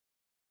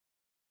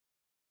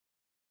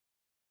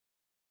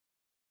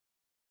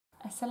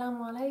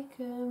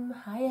Assalamu'alaikum.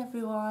 Hi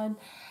everyone.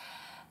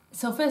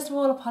 So first of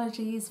all,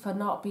 apologies for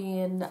not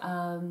being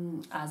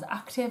as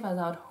active as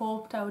I'd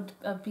hoped I would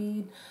have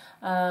been.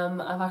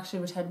 I've actually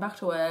returned back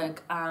to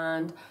work,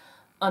 and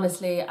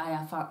honestly I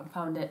have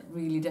found it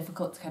really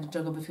difficult to kind of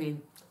juggle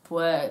between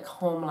work,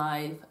 home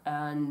life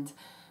and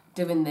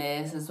doing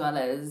this as well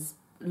as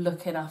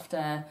looking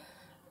after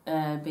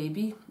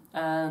baby.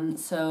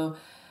 So,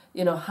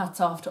 you know,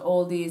 hats off to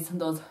all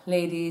those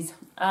ladies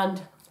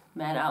and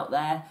men out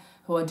there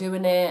who are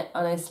doing it.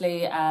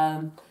 Honestly,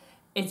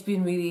 it's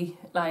been really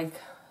like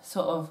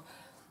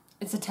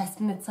it's a test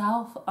in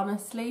itself,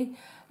 honestly.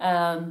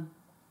 But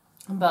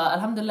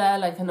alhamdulillah,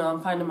 like, I know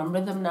I'm finding my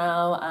rhythm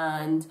now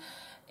and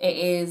it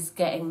is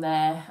getting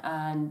there,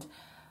 and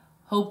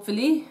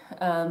hopefully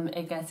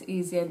it gets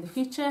easier in the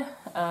future.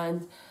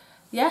 And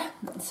yeah,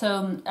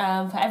 so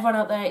for everyone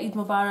out there, Eid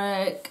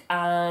Mubarak,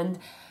 and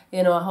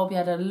you know, I hope you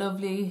had a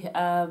lovely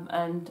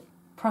and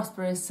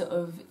prosperous sort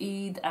of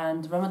Eid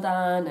and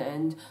Ramadan,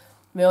 and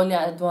may all your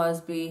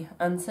du'as be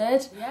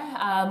answered.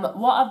 Yeah.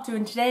 What I'm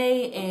doing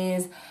today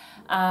is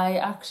I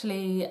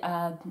actually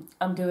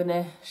I'm doing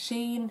a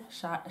Shein,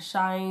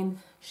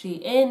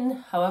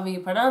 however you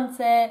pronounce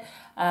it,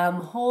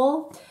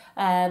 haul.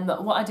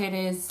 What I did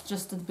is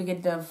just at the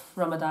beginning of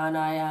Ramadan,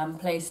 I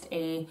placed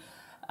a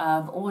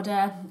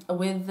order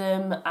with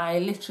them. I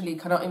literally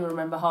cannot even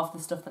remember half the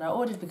stuff that I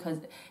ordered because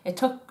it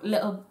took a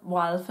little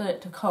while for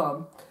it to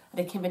come.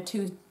 They came in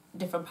 2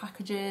 different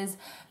packages.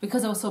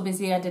 Because I was so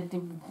busy, I didn't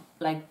even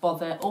like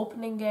bother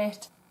opening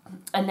it.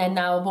 And then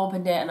now I've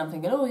opened it and I'm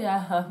thinking, oh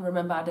yeah, I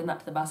remember adding that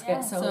to the basket.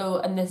 Yeah, so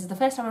and this is the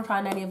first time I'm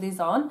trying any of these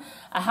on.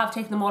 I have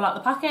taken them all out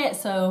of the packet,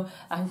 so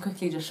I can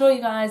quickly just show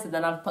you guys and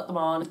then I'll put them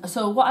on.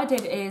 So what I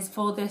did is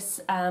for this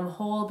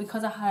haul,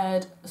 because I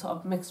had sort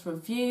of mixed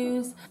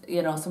reviews,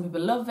 you know, some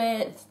people love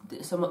it,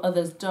 some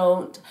others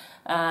don't,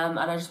 and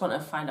I just want to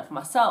find out for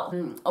myself.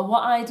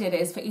 What I did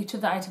is for each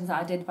of the items that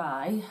I did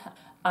buy,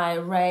 I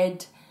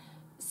read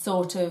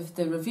sort of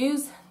the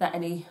reviews that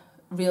any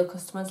real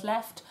customers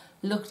left,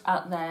 looked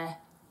at their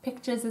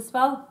pictures as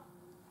well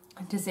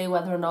to see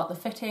whether or not the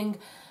fitting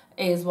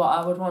is what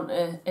I would want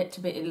it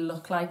to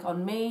look like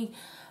on me.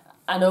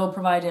 I know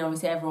providing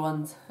obviously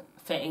everyone's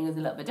fitting is a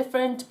little bit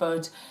different,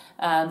 but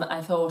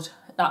I thought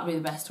that would be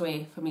the best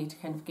way for me to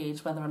kind of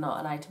gauge whether or not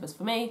an item is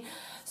for me.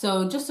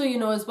 So just so you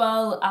know as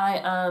well,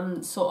 I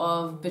am sort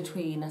of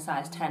between a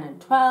size 10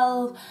 and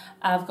 12.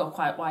 I've got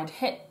quite wide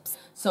hips,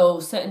 so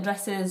certain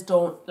dresses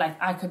don't, like,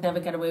 I could never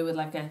get away with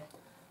like a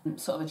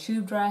sort of a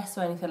tube dress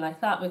or anything like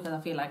that, because I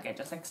feel like it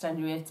just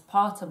accentuates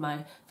parts of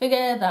my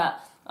figure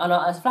that are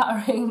not as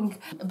flattering.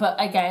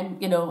 But again,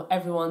 you know,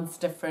 everyone's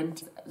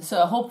different,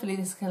 so hopefully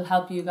this can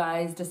help you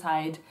guys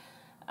decide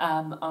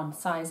on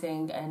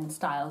sizing and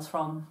styles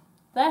from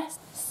this.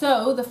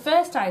 So the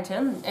first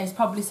item is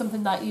probably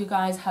something that you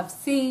guys have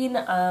seen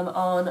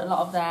on a lot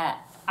of their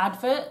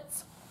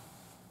adverts.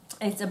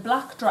 It's a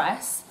black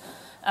dress.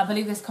 I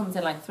believe this comes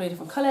in like 3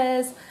 different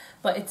colours,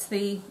 but it's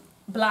the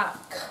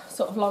black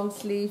sort of long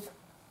sleeve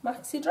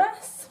maxi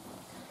dress.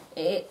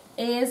 It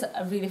is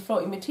a really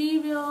floaty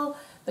material.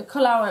 The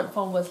colour I went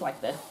for was like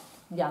the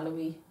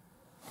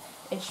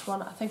yellowy-ish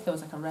one. I think there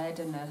was like a red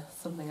and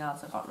something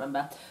else, I can't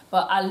remember.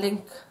 But I'll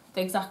link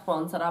the exact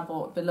ones that I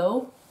bought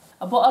below.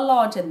 I bought a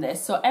large in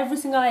this, so every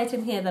single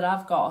item here that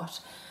I've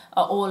got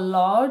are all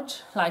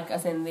large, like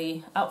as in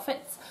the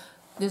outfits.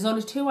 There's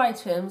only 2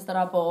 items that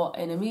I bought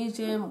in a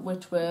medium,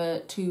 which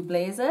were 2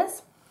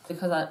 blazers,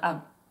 because I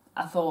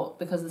thought,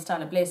 because of the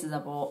style of blazers I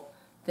bought,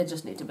 they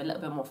just need to be a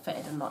little bit more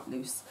fitted and not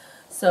loose.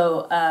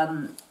 So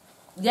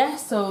yeah,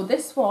 so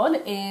this one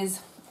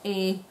is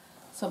a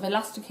sort of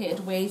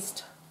elasticated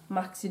waist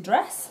maxi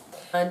dress,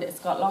 and it's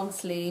got long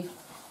sleeve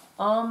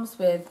arms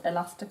with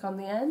elastic on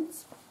the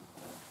ends,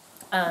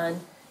 and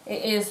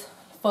it is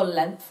full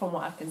length from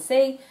what I can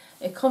see.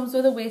 It comes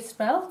with a waist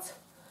belt,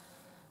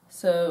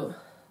 so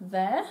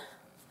there,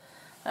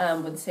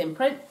 with the same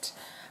print,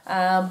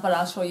 but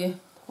I'll show you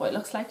what it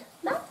looks like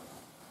now.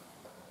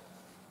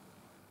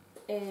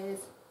 Is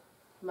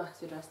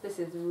maxi dress. This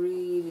is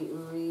really,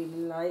 really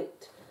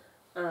light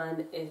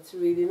and it's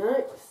really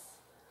nice.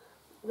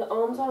 The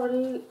arms are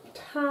a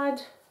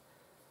tad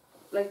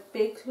like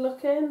big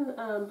looking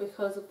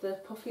because of the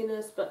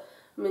puffiness, but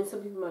I mean,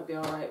 some people might be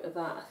alright with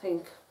that. I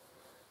think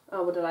I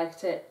would have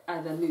liked it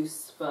either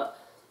loose, but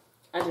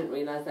I didn't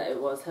realise that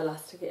it was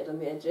elasticated on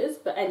the edges.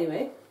 But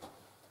anyway,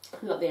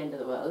 not the end of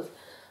the world.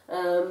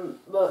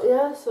 But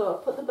yeah, so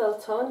I put the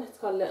belt on. It's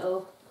got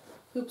little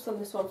hoops on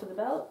this one for the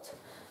belt,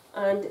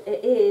 and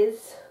it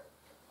is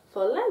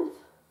full length,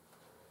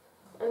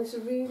 and it's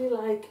really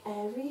like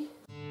airy.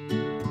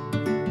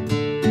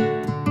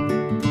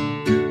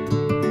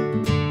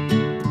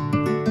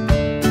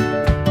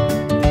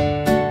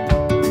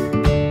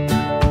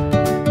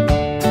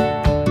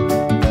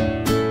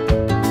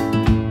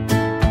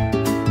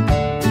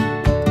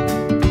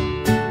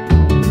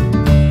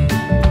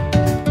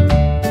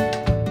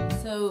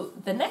 So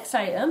the next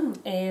item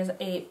is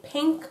a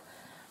pink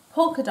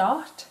polka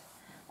dot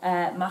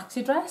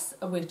maxi dress,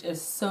 which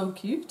is so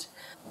cute.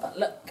 But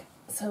look,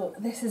 So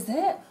this is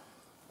it.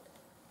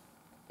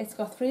 It's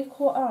got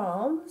 3/4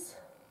 arms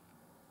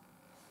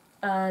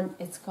and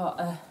it's got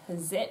a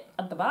zip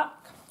at the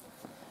back,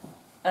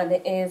 and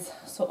it is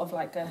sort of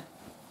like a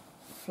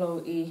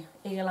floaty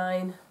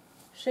A-line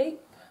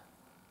shape.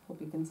 Hope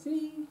you can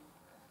see.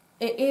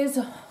 It is,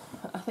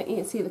 I think you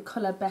can see the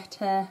colour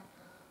better.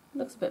 It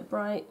looks a bit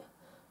bright,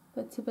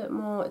 but it's a bit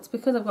more, it's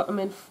because I've got them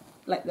in,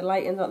 like the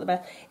lighting's not the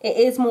best. It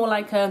is more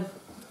like a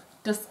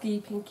dusky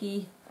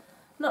pinky,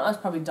 not as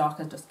probably dark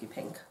as dusky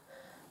pink,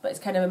 but it's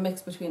kind of a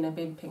mix between a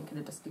baby pink and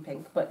a dusky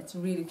pink, but it's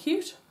really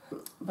cute.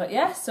 But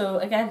yeah, so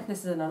again,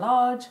 this is in a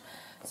large,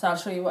 so I'll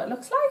show you what it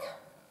looks like.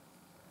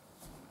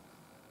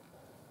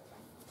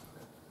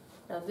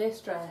 Now this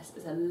dress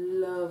is a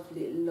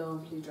lovely,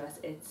 lovely dress.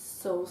 It's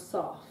so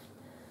soft,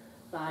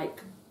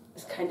 like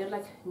it's kind of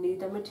like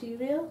neither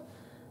material,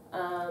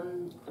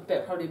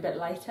 probably a bit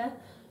lighter,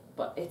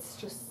 but it's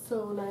just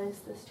so nice,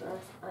 this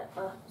dress. I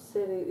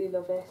absolutely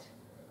love it.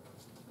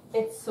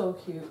 It's so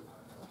cute.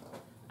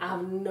 I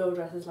have no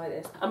dresses like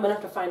this. I'm gonna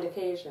have to find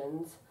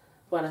occasions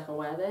when I can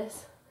wear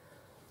this.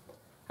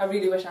 I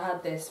really wish I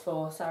had this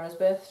for Sarah's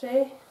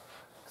birthday,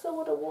 because I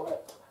would have worn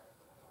it,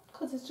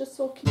 because it's just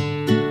so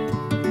cute.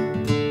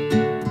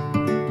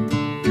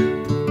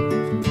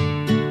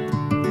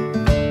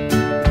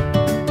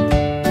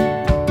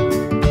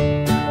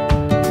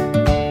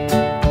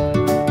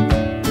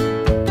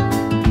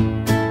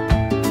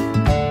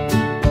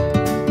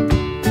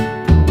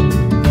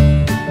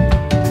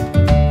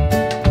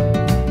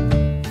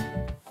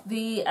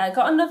 I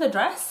got another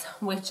dress,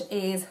 which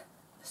is a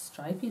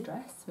stripy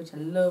dress, which I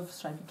love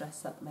stripy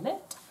dresses at the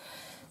minute.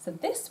 So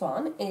this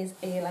one is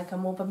like a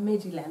more of a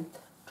midi length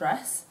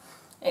dress.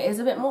 It is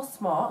a bit more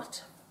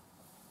smart.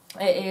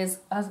 Has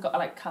got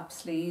like cap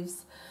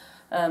sleeves,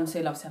 so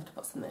you'll obviously have to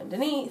put something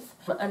underneath,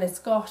 and it's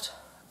got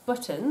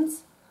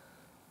buttons.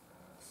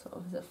 Sort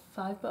of, is it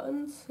 5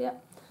 buttons? Yeah,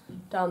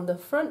 down the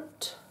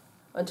front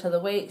until the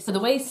waist. So the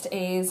waist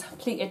is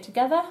pleated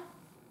together,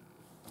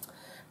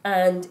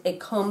 and it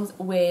comes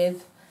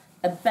with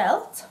a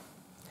belt,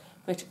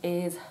 which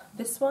is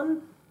this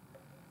one.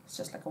 It's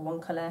just like a one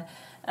colour,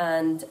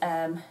 and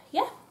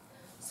yeah,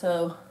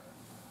 so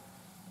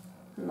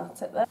and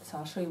that's it there. So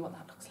I'll show you what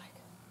that looks like.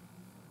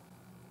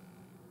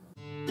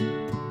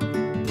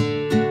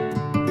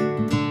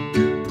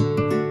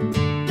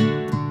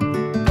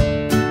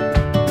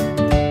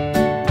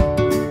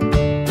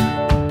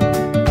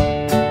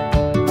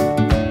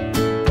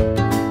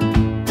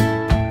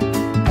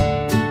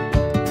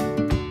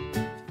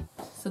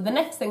 The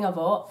next thing I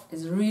bought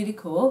is really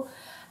cool.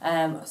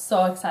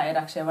 So excited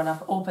actually. When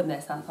I've opened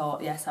this, I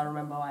thought, yes, I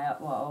remember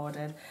what I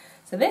ordered.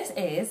 So this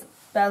is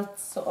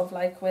belts sort of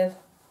like with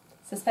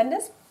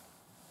suspenders.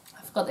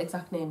 I forgot the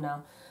exact name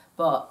now,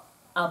 but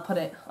I'll put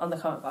it on the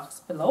comment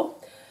box below.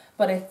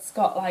 But it's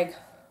got like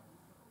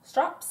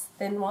straps,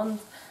 thin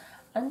ones,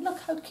 and look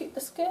how cute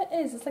the skirt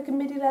is. It's like a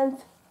midi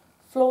length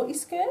floaty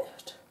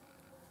skirt,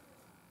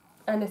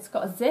 and it's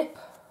got a zip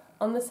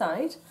on the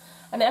side,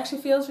 and it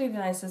actually feels really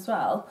nice as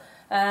well.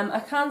 I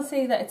can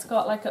see that it's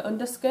got like an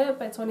underskirt,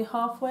 but it's only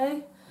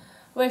halfway,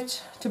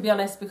 which, to be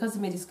honest, because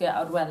of midi skirt,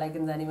 I would wear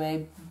leggings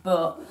anyway,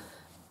 but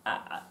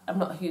I'm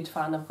not a huge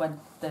fan of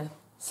when the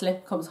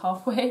slip comes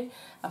halfway.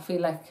 I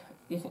feel like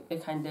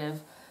it kind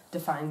of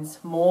defines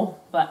more,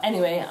 but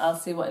anyway, I'll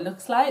see what it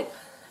looks like.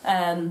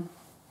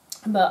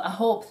 But I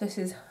hope this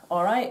is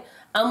alright.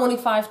 I'm only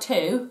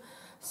 5'2",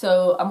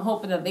 so I'm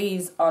hoping that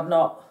these are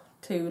not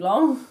too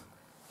long.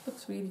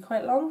 Looks really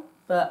quite long,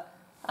 but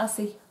I'll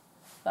see.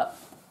 But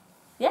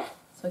yeah,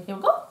 so here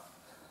we go.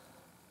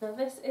 Now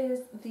this is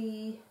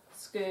the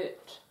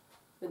skirt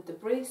with the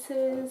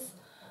braces.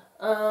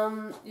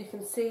 You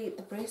can see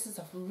the braces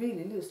are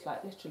really loose,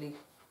 like literally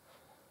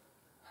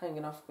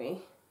hanging off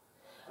me.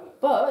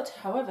 But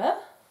however,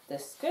 the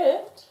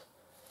skirt,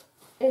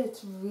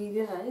 it's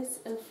really nice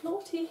and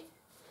floaty,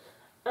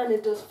 and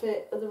it does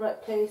fit at the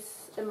right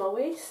place in my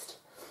waist.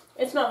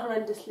 It's not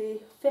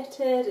horrendously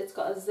fitted, it's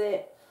got a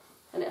zip,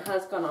 and it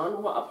has gone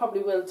on. What I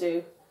probably will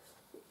do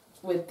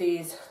with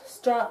these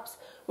straps,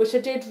 which I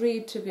did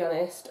read, to be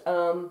honest,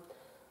 on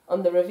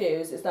the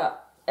reviews, is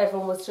that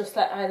everyone was just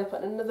like either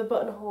putting another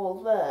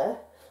buttonhole there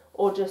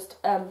or just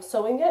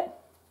sewing it.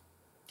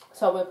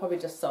 So I will probably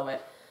just sew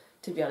it,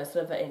 to be honest,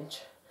 another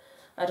inch.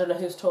 I don't know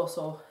whose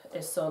torso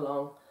is so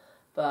long,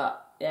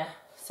 but yeah,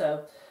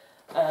 so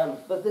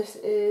but this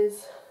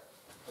is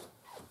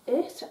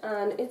it,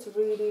 and it's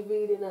really,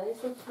 really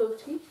nice and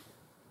floaty.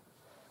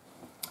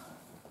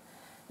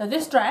 Now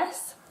this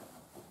dress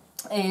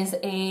is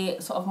a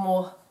sort of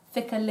more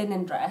thicker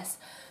linen dress.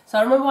 So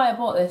I remember why I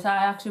bought this. I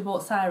actually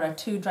bought Sarah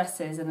 2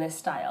 dresses in this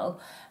style,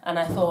 and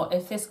I thought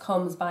if this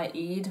comes by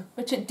Eid,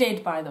 which it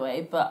did by the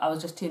way, but I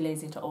was just too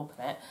lazy to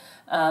open it,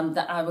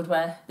 that I would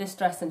wear this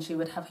dress and she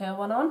would have her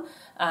one on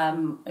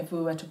if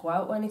we were to go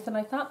out or anything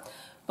like that.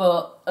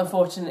 But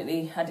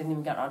unfortunately I didn't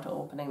even get around to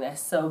opening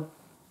this. So,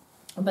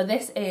 but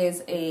this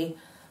is a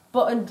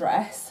button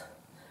dress,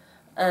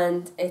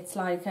 and it's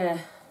like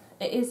it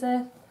is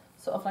a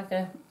sort of like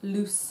a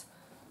loose,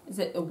 is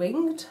it a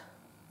winged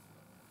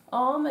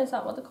arm, is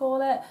that what they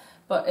call it?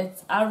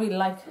 But I really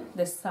like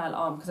this style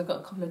arm because I've got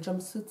a couple of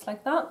jumpsuits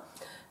like that.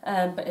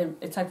 But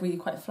it's like really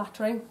quite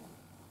flattering.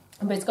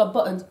 But it's got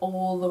buttons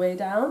all the way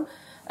down.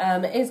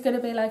 It is going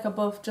to be like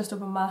just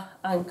above my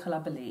ankle, I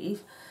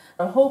believe.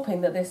 I'm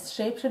hoping that this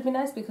shape should be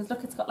nice because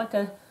look, it's got like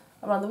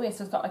around the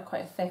waist, it's got like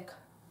quite a thick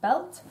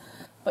belt.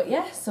 But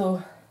yeah,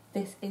 so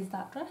this is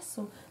that dress.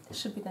 So this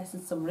should be nice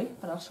and summery,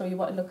 but I'll show you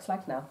what it looks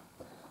like now.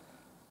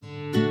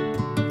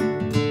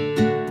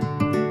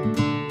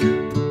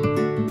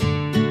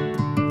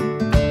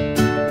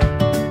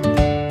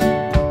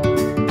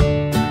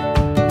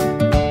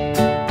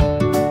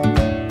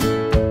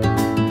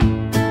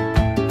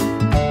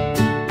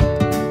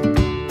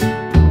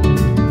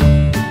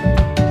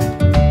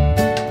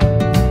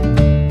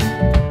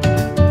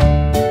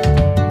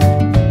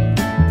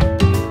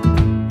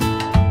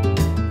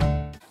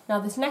 Now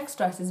this next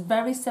dress is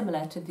very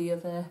similar to the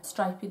other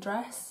stripy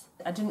dress.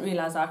 I didn't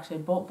realise I actually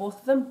bought both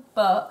of them,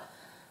 but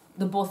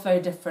they're both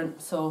very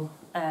different, so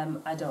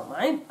I don't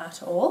mind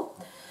at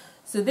all.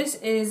 So this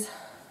is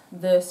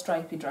the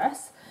stripy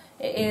dress.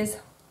 It is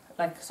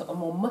like sort of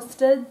more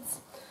mustards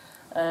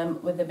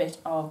with a bit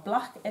of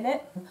black in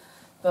it,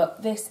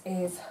 but this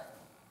is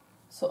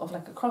sort of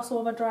like a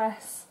crossover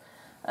dress,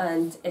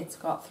 and it's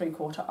got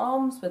 3/4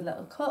 arms with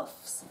little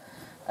cuffs.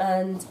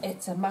 And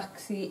it's a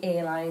maxi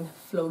A-line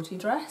floaty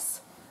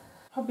dress.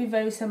 Probably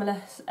very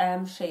similar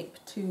shape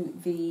to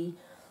the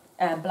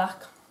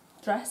black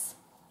dress,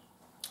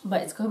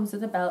 but it comes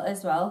with a belt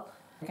as well.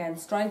 Again,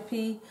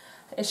 stripy.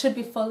 It should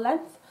be full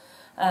length,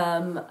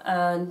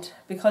 and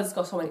because it's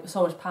got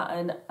so much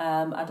pattern,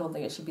 I don't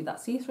think it should be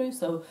that see-through.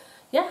 So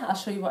yeah, I'll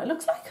show you what it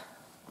looks like.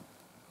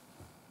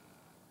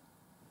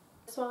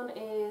 This one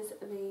is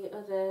the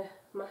other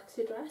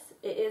maxi dress.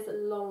 It is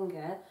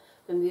longer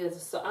than the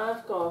others, so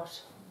I've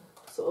got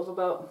sort of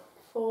about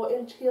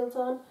 4-inch heels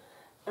on,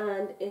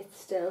 and it's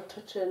still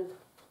touching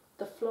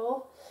the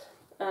floor.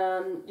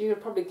 You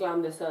could probably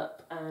glam this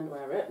up and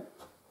wear it,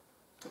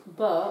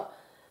 but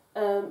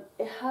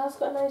it has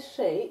got a nice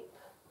shape.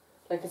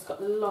 Like, it's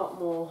got a lot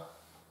more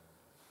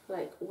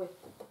like width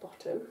at the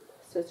bottom,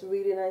 so it's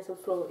really nice and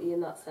floaty in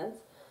that sense,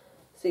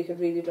 so you could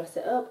really dress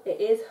it up. It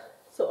is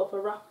sort of a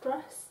wrap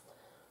dress,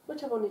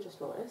 which I've only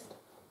just noticed,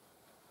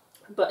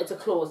 but it's a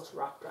closed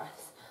wrap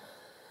dress.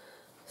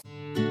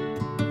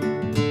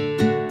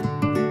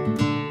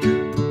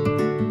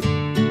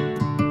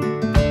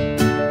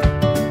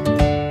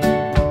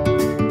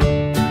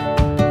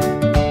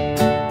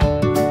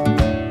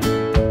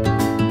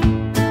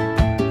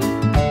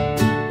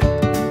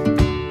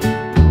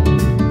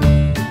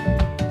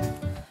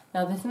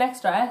 Now this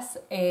next dress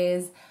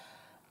is,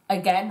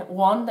 again,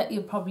 one that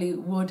you probably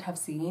would have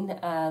seen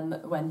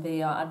when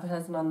they are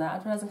advertising on their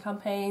advertising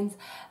campaigns,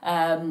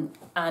 and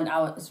I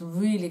was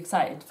really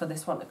excited for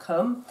this one to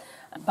come,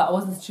 but I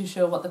wasn't too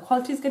sure what the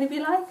quality is going to be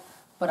like,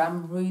 but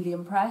I'm really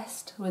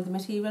impressed with the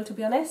material, to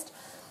be honest.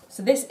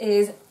 So this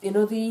is,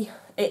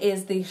 it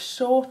is the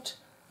short,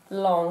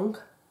 long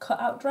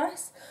cut-out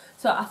dress.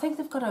 So I think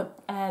they've got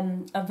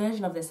a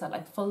version of this at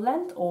like full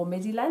length or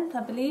midi length,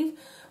 I believe.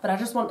 But I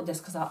just wanted this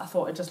because I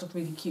thought it just looked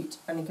really cute,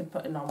 and you could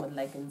put it on with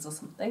leggings or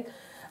something.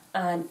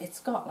 And it's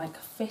got like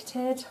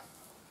fitted,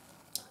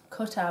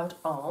 cut-out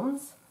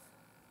arms,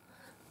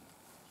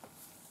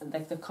 and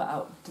like the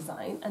cut-out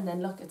design. And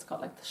then look, it's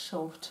got like the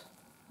short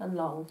and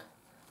long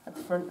at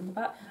the front and the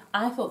back.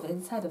 I thought the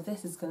inside of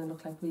this is going to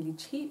look like really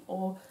cheap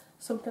or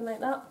something like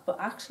that, but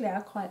actually I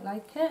quite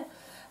like it.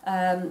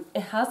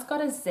 It has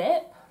got a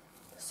zip,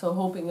 so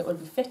hoping it will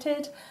be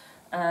fitted,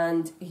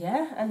 and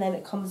yeah, and then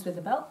it comes with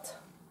a belt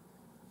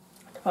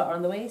to put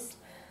on the waist.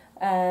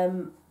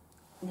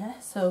 Yeah,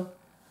 so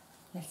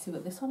let's see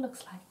what this one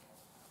looks like.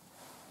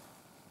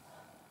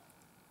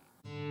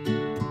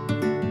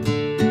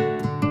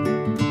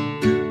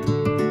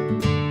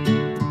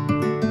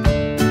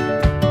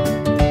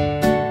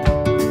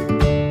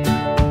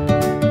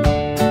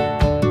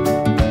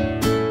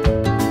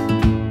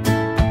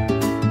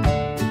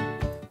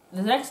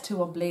 The next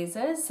two are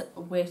blazers,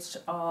 which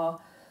are,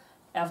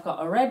 I've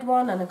got a red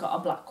one and I've got a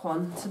black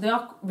one, so they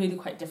are really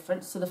quite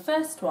different. So the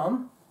first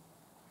one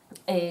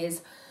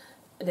is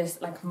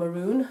this like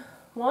maroon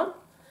one.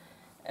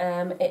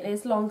 It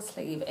is long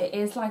sleeve. It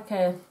is like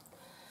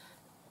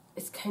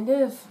it's kind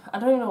of, I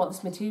don't even know what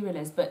this material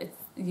is, but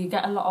you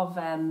get a lot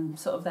of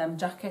sort of them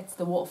jackets,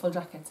 the waterfall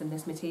jackets in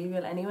this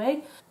material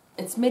anyway.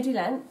 It's midi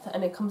length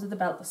and it comes with the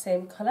belt the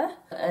same colour,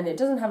 and it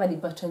doesn't have any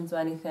buttons or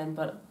anything,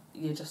 but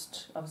you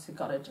just obviously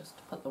got to just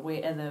put the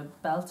weight of the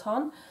belt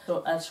on.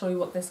 So I'll show you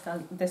what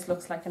this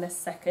looks like in a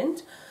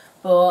second.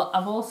 But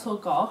I've also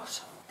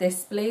got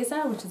this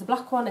blazer, which is a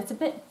black one. It's a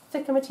bit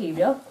thicker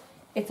material.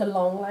 It's a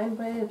long line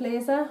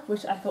blazer,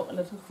 which I thought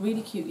looked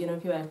really cute, you know,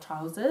 if you wear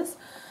trousers.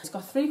 It's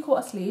got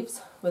 3/4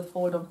 sleeves with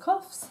fold-up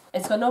cuffs.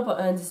 It's got no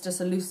buttons, it's just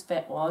a loose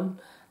fit one.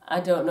 I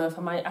don't know if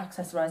I might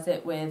accessorise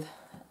it with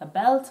a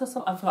belt or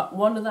something. I've got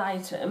one other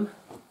item.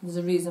 There's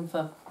a reason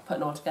for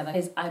putting it all together,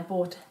 is I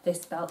bought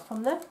this belt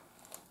from them.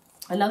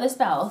 And now this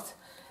belt,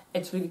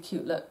 it's really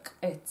cute, look.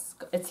 It's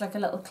like a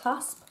little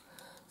clasp.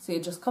 So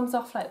it just comes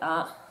off like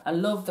that. I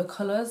love the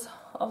colours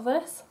of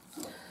this.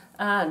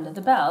 And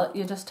the belt,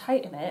 you just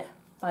tighten it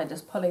by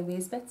just pulling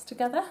these bits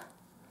together,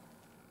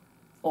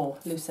 or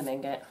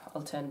loosening it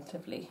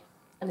alternatively.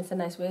 And it's a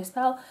nice waist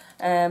belt.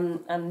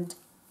 And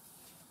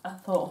I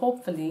thought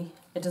hopefully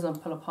it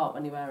doesn't pull apart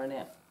when you're wearing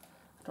it.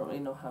 I don't really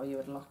know how you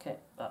would lock it,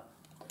 but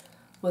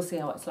we'll see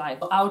how it's like.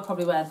 I would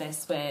probably wear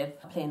this with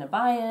a plain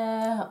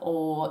abaya,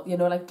 or, you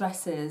know, like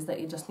dresses that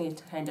you just need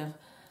to kind of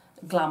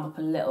glam up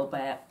a little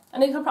bit.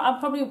 And you could, I'd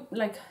probably,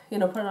 like, you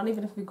know, put it on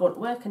even if we go to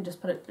work and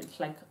just put it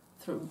like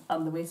through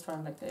on the waist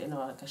around, like, you know,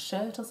 like a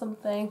shirt or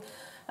something.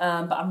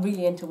 But I'm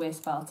really into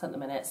waist belts at the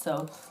minute,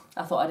 so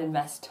I thought I'd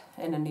invest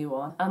in a new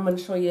one. I'm going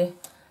to show you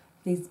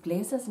these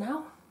blazers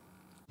now.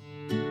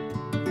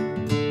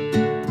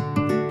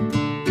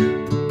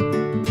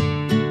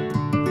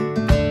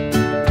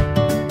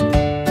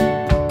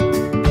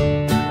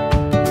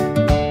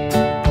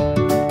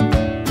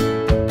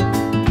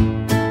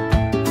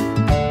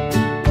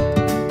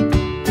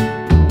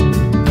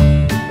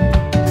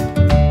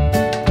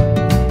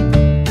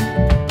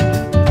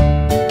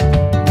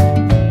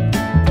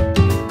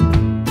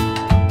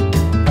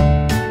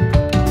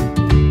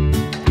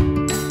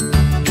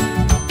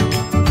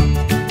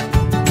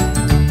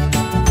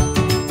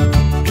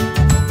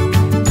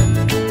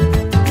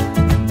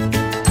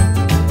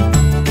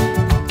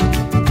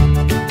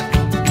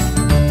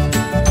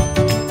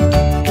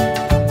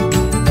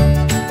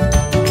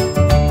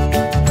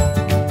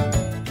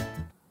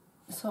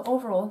 So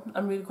overall,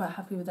 I'm really quite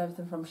happy with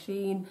everything from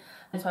Shein.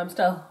 And so I'm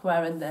still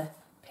wearing the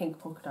pink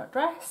polka dot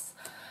dress.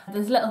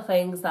 There's little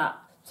things that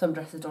some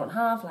dresses don't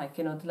have, like,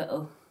 you know, the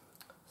little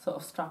sort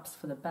of straps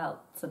for the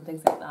belts and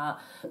things like that.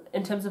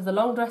 In terms of the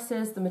long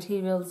dresses, the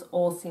materials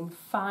all seem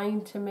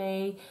fine to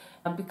me.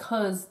 And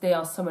because they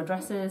are summer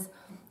dresses,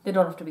 they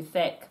don't have to be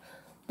thick.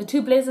 The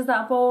two blazers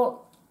that I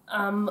bought,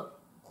 I'm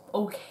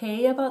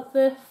okay about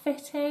the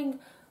fitting,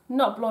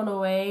 not blown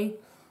away.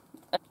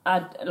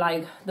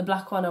 Like the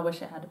black one, I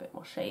wish it had a bit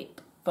more shape,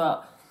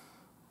 but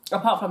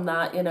apart from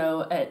that, you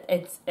know,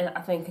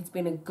 I think it's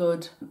been a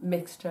good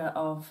mixture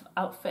of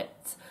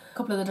outfits. A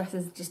couple of the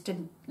dresses just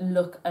didn't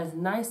look as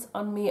nice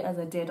on me as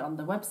I did on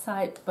the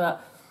website,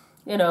 but,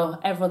 you know,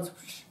 everyone's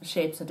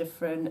shapes are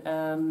different,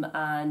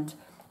 and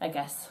I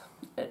guess,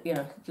 you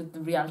know, the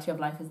reality of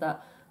life is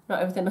that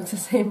not everything looks the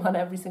same on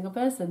every single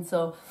person,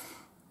 so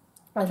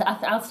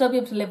I'll still be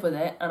able to live with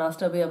it, and I'll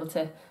still be able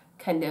to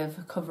kind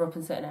of cover up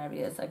in certain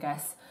areas, I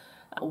guess,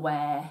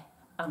 where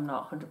I'm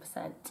not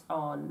 100%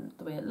 on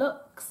the way it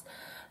looks.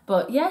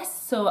 But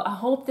yes, so I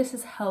hope this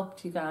has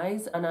helped you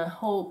guys, and I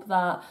hope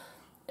that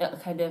it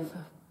kind of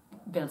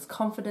builds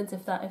confidence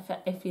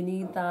if you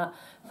need that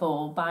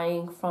for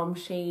buying from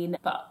Shein.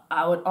 But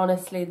I would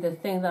honestly, the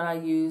thing that I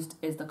used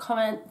is the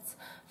comments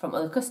from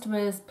other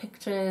customers,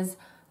 pictures.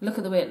 Look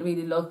at the way it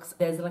really looks.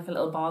 There's like a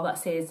little bar that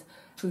says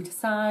true to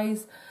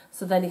size,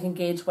 so then you can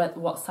gauge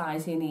what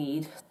size you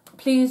need.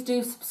 Please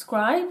do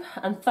subscribe,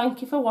 and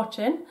thank you for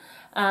watching,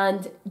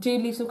 and do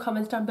leave some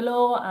comments down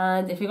below,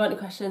 and if you've got any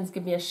questions,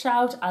 give me a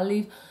shout. I'll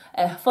leave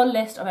a full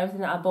list of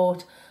everything that I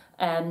bought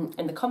in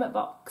the comment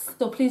box,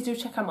 so please do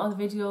check out my other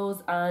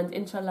videos, and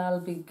inshallah I'll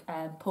be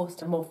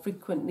posting more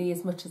frequently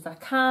as much as I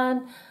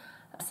can.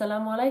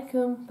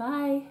 Assalamualaikum,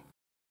 bye.